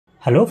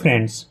Hello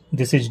friends,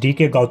 this is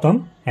DK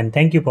Gautam and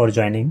thank you for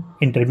joining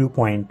Interview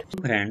Point.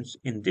 Friends,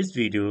 in this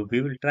video,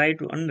 we will try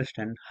to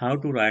understand how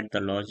to write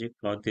the logic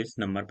for this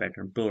number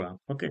pattern program.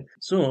 Okay,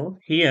 so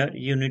here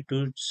you need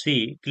to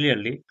see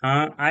clearly,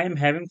 I am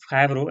having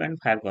 5 row and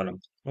 5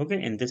 columns.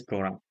 Okay, in this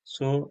program.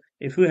 So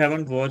if you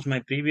haven't watched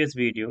my previous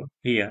video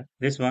here,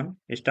 this one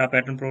star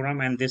pattern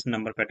program and this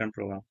number pattern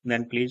program,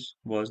 then please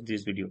watch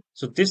this video.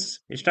 So this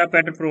star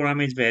pattern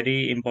program is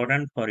very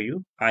important for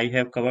you. I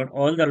have covered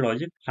all the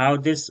logic, how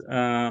this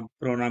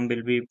program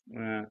will be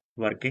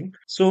working.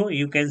 So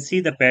you can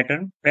see the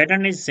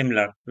pattern is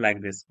similar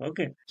like this.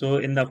 Okay, so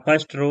in the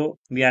first row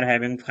we are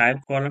having 5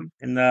 column,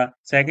 in the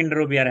second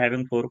row we are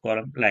having 4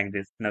 column like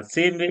this. In the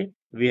same way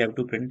we have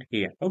to print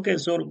here. Okay,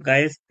 so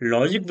guys,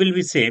 logic will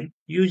be same.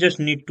 You just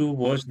need to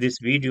watch this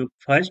video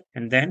first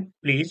and then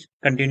please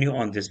continue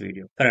on this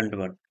video current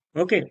work.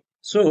 Okay,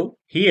 so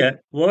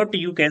here what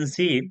you can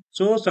see,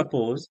 so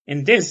suppose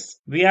in this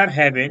we are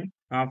having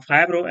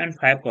 5 row and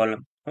 5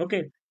 column.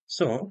 Okay,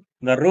 so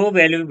the row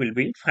value will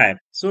be 5.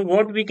 So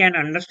what we can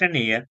understand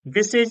here,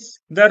 this is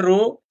the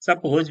row.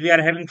 Suppose we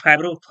are having 5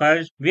 row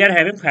first. We are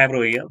having 5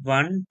 row here.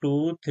 1,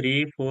 2,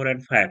 3, 4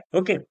 and 5.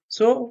 Okay.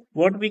 So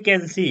what we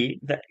can see,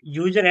 the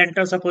user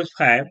enter suppose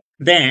 5.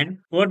 Then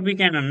what we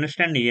can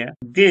understand here,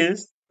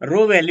 this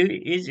row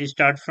value is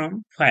start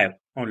from 5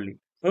 only.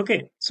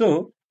 Okay.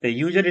 So the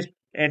user is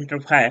enter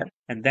 5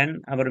 and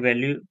then our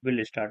value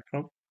will start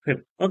from 5.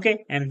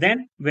 Okay. And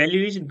then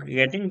value is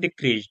getting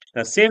decreased.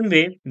 The same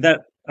way the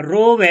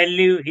row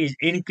value is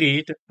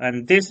increased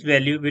and this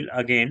value will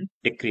again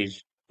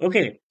decrease.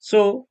 Okay,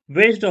 so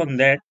based on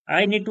that,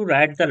 I need to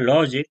write the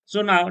logic.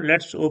 So now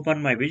let's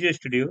open my Visual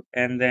Studio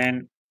and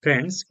then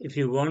friends, if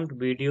you want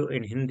video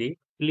in Hindi,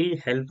 please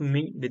help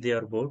me with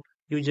your vote.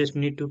 You just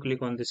need to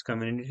click on this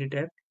community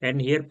tab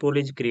and here poll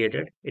is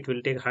created. It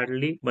will take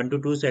hardly 1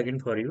 to 2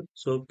 seconds for you.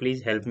 So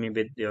please help me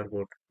with your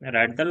vote.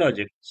 Write the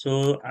logic.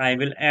 So I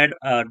will add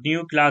a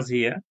new class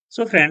here.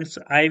 So friends,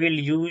 I will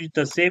use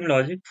the same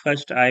logic.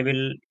 First, I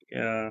will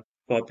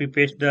copy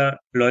paste the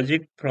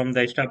logic from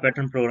the star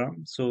pattern program.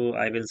 So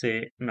I will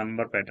say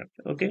number pattern.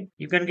 Okay,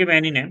 you can give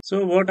any name.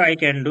 So what I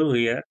can do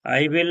here,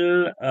 I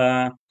will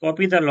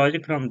copy the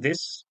logic from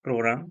this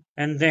program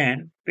and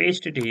then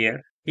paste it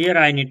here. Here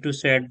I need to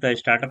set the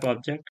startup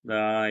object,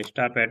 the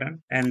star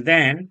pattern, and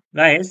then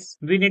guys,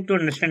 we need to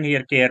understand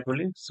here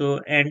carefully. So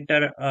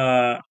enter,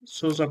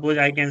 so suppose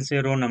I can say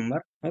row number.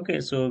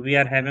 Okay, so we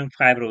are having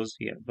 5 rows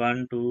here,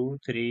 1, 2,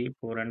 3,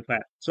 4 and 5.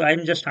 So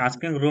I'm just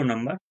asking row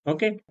number.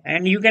 Okay,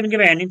 and you can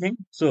give anything.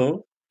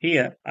 So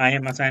here I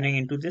am assigning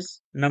into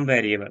this num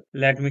variable.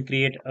 Let me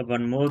create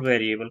one more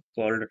variable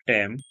called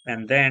temp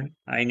and then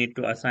I need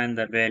to assign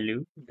the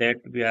value that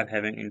we are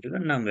having into the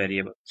num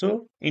variable.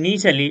 So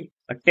initially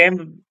a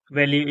temp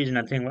value is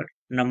nothing but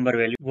number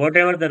value,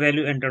 whatever the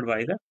value entered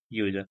by the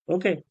user.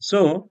 Okay,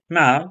 so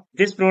now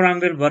this program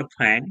will work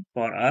fine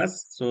for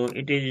us. So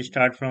it is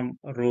start from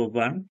row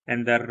 1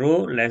 and the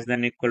row less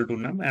than equal to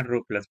num and row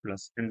plus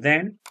plus. And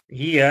then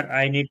here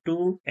I need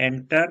to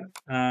enter,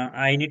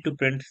 I need to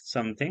print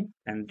something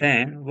and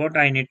then what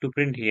I need to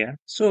print here.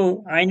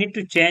 So I need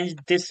to change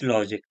this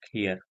logic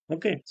here.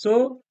 Okay,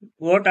 so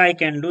what I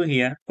can do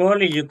here,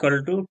 call is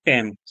equal to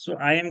temp. So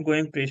I am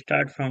going to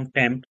start from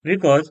temp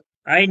because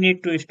I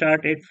need to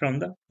start it from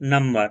the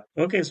number.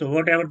 Okay, so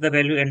whatever the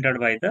value entered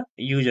by the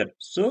user.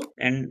 So,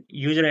 and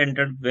user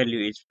entered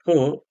value is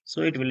 4.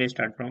 So it will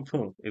start from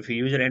 4. If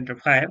user enter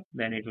 5,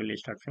 then it will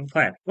start from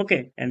 5.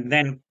 Okay, and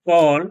then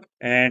call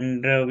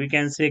and we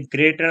can say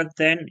greater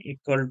than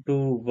equal to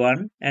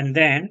 1 and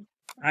then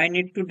I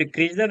need to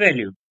decrease the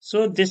value.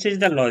 So this is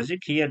the logic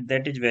here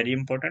that is very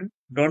important.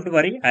 Don't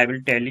worry, I will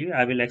tell you,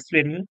 I will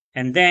explain you.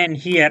 And then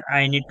here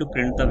I need to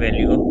print the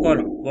value of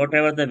column,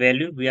 whatever the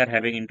value we are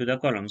having into the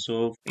column.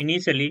 So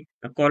initially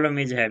the column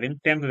is having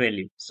temp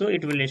value. So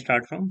it will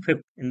start from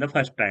 5th in the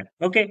first time.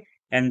 Okay.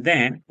 And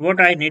then what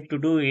I need to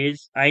do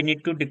is I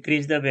need to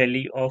decrease the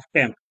value of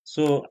temp.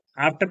 So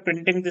after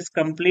printing this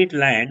complete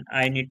line,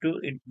 I need to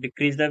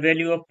decrease the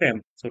value of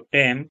temp. So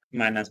temp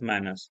minus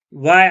minus.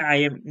 Why I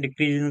am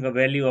decreasing the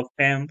value of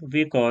temp?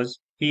 Because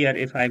here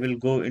if I will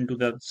go into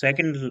the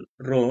second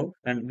row,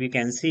 then we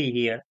can see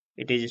here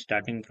it is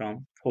starting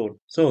from 4.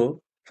 So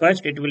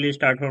first it will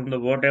start from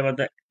the whatever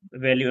the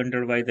value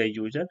entered by the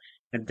user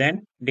and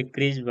then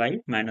decrease by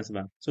minus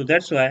 1. So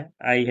that's why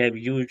I have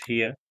used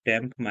here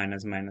temp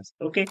minus minus.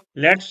 Okay,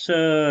 let's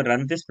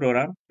run this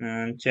program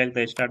and check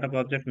the startup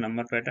object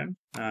number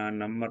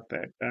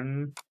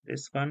pattern,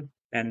 this one,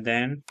 and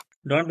then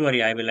don't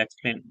worry, I will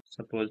explain.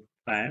 Suppose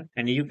 5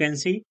 and you can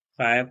see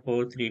 5,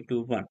 4, 3,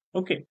 2, 1.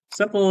 Okay,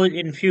 suppose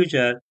in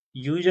future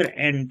user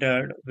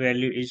entered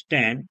value is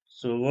 10.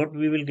 So what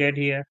we will get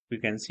here, we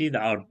can see the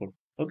output.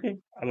 Okay,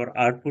 our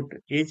output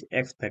is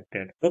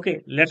expected.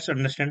 Okay, let's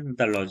understand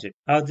the logic,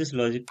 how this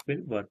logic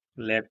will work.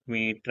 Let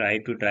me try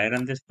to dry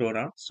run this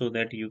program so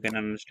that you can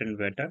understand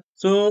better.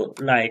 So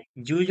like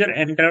user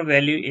enter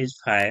value is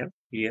 5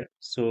 here.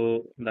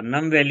 So the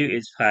num value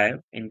is 5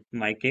 in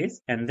my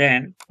case and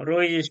then row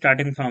is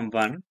starting from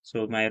 1.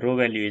 So my row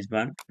value is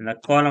 1 and the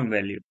column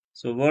value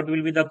So what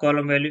will be the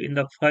column value in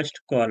the first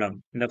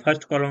column? In the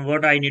first column,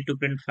 what I need to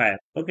print 5.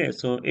 Okay,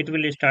 so it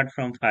will start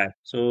from 5.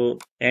 So,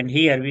 and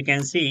here we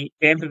can see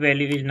temp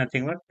value is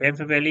nothing but temp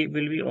value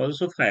will be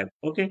also 5.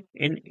 Okay,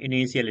 in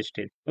initial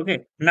state. Okay,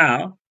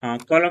 now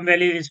column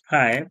value is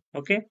 5.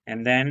 Okay,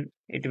 and then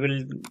it will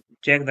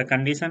check the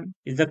condition.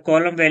 Is the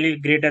column value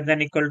greater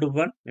than equal to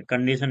 1? The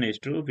condition is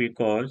true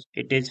because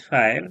it is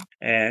 5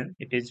 and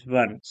it is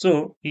 1.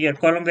 So here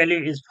column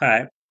value is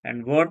 5,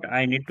 and what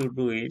I need to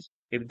do is,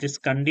 if this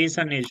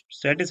condition is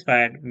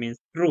satisfied, means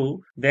true,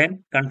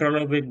 then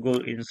controller will go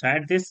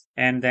inside this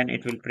and then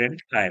it will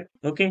print 5.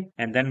 Okay,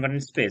 and then one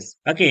space.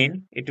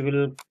 Again, it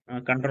will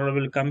controller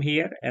will come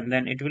here and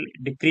then it will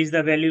decrease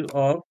the value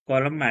of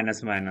column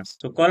minus minus.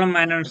 So column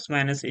minus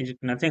minus is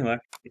nothing but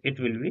it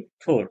will be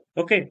 4.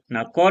 Okay,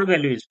 now call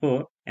value is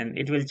 4 and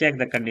it will check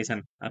the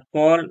condition. A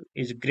call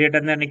is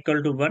greater than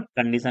equal to 1.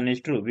 Condition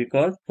is true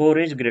because 4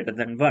 is greater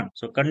than 1.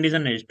 So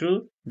condition is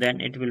true, then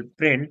it will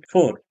print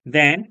 4,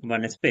 then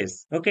one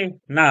space. Okay,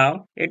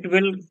 now it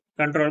will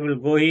control will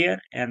go here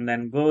and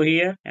then go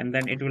here and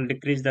then it will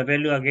decrease the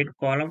value again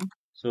column.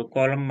 So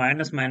column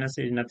minus minus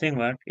is nothing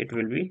but it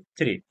will be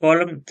 3.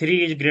 Column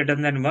 3 is greater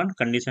than 1.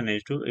 Condition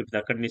is true. If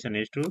the condition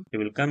is true, it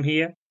will come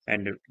here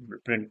and it will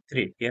print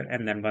 3 here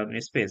and then one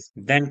space.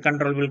 Then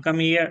control will come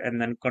here and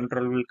then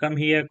control will come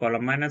here.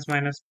 Column minus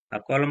minus.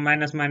 A column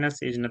minus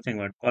minus is nothing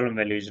but column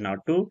value is now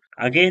 2.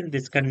 Again,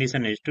 this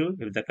condition is true.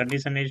 If the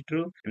condition is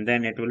true, and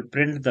then it will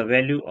print the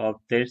value of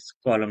this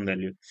column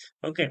value.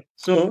 Okay,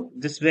 so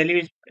this value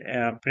is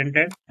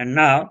printed, and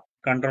now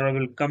controller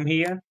will come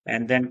here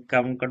and then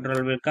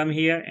controller will come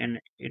here and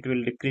it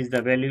will decrease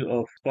the value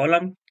of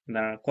column.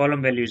 The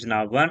column value is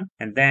now 1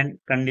 and then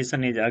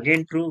condition is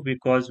again true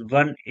because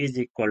 1 is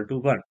equal to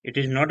 1. It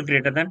is not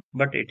greater than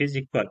but it is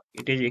equal.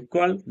 It is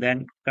equal,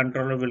 then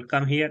controller will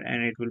come here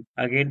and it will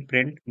again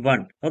print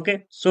 1.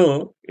 Okay,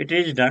 so it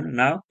is done.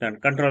 Now then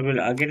controller will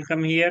again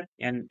come here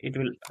and it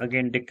will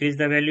again decrease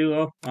the value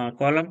of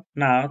column.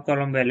 Now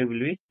column value will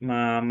be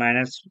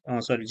minus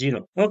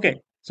 0. Okay,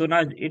 so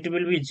now it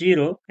will be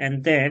 0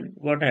 and then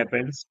what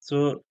happens?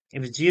 So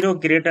if 0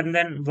 greater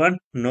than 1,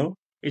 no.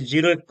 Is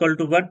 0 equal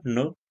to 1?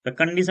 No. The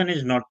condition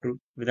is not true.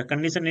 If the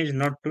condition is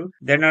not true,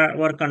 then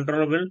our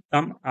controller will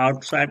come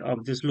outside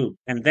of this loop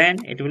and then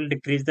it will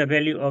decrease the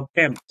value of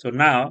temp. So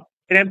now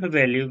temp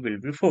value will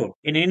be 4.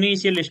 In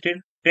initial state,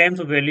 temp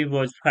value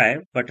was 5,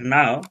 but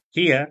now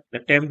here the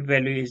temp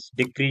value is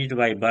decreased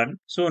by 1.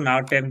 So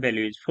now temp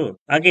value is 4.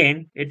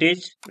 Again, it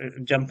is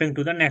jumping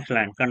to the next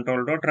line,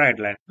 control dot write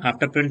line.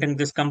 After printing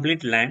this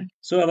complete line,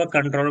 so our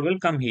controller will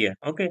come here.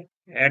 Okay,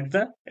 at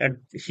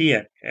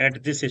here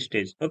at this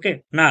stage.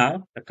 Okay,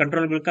 now the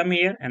control will come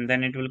here and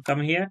then it will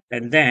come here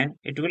and then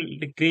it will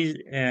decrease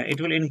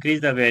it will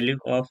increase the value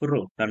of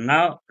row. So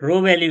now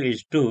row value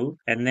is 2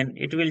 and then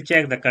it will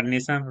check the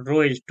condition.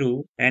 Row is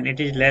 2 and it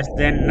is less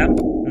than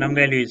num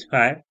value is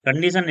 5.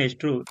 Condition is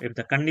true. If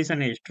the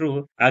condition is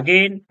true,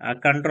 again a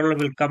controller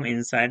will come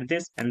inside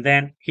this and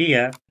then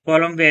here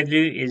column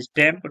value is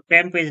temp.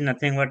 Temp is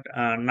nothing but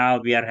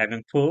now we are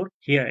having 4.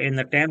 Here in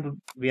the temp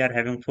we are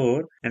having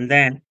 4 and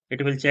then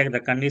it will check the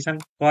condition.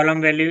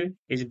 Column value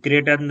is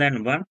greater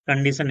than 1.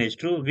 Condition is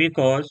true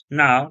because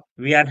now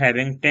we are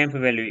having temp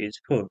value is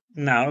 4.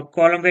 Now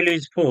column value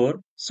is 4.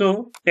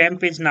 So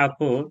temp is now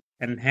 4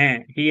 and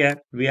here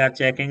we are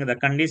checking the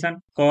condition.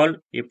 Call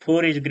if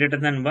 4 is greater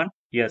than 1.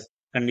 Yes,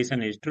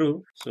 condition is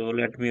true. So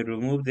let me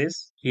remove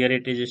this. Here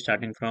it is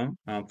starting from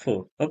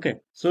 4. Okay,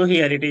 so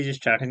here it is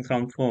starting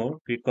from 4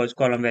 because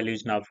column value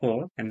is now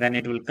 4 and then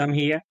it will come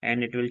here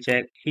and it will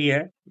check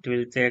here. It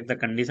will check the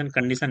condition.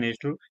 Condition is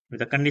true. If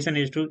the condition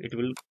is true, it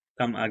will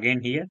come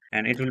again here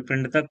and it will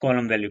print the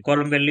column value.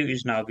 Column value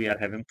is now we are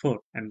having 4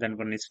 and then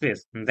one is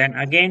space. And then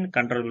again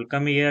control will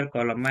come here,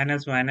 column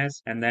minus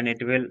minus and then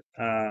it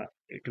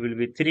will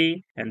be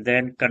 3 and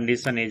then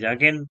condition is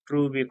again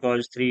true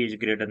because 3 is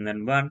greater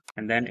than 1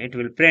 and then it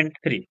will print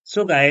 3.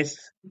 So guys,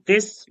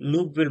 this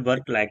loop will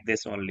work like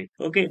this only.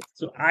 Okay,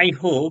 so I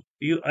hope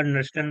you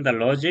understand the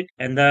logic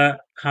and the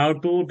how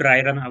to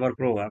try run our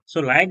program. So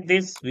like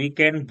this we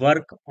can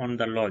work on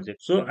the logic.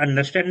 So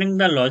understanding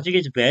the logic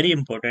is very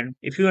important.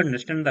 If you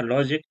understand the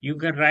logic, you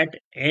can write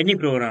any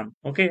program.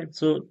 Okay,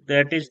 so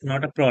that is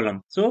not a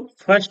problem. So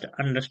first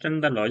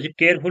understand the logic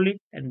carefully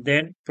and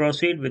then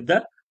proceed with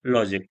the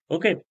logic.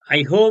 Okay,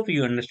 I hope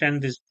you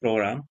understand this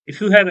program. If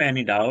you have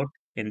any doubt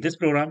in this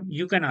program,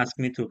 you can ask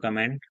me through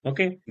comment.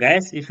 Okay,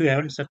 guys, if you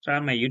haven't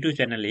subscribed my YouTube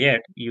channel yet,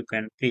 you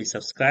can please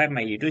subscribe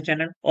my YouTube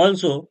channel.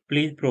 Also,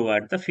 please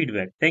provide the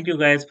feedback. Thank you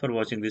guys for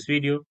watching this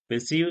video. We'll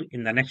see you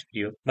in the next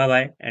video. Bye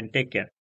bye and take care.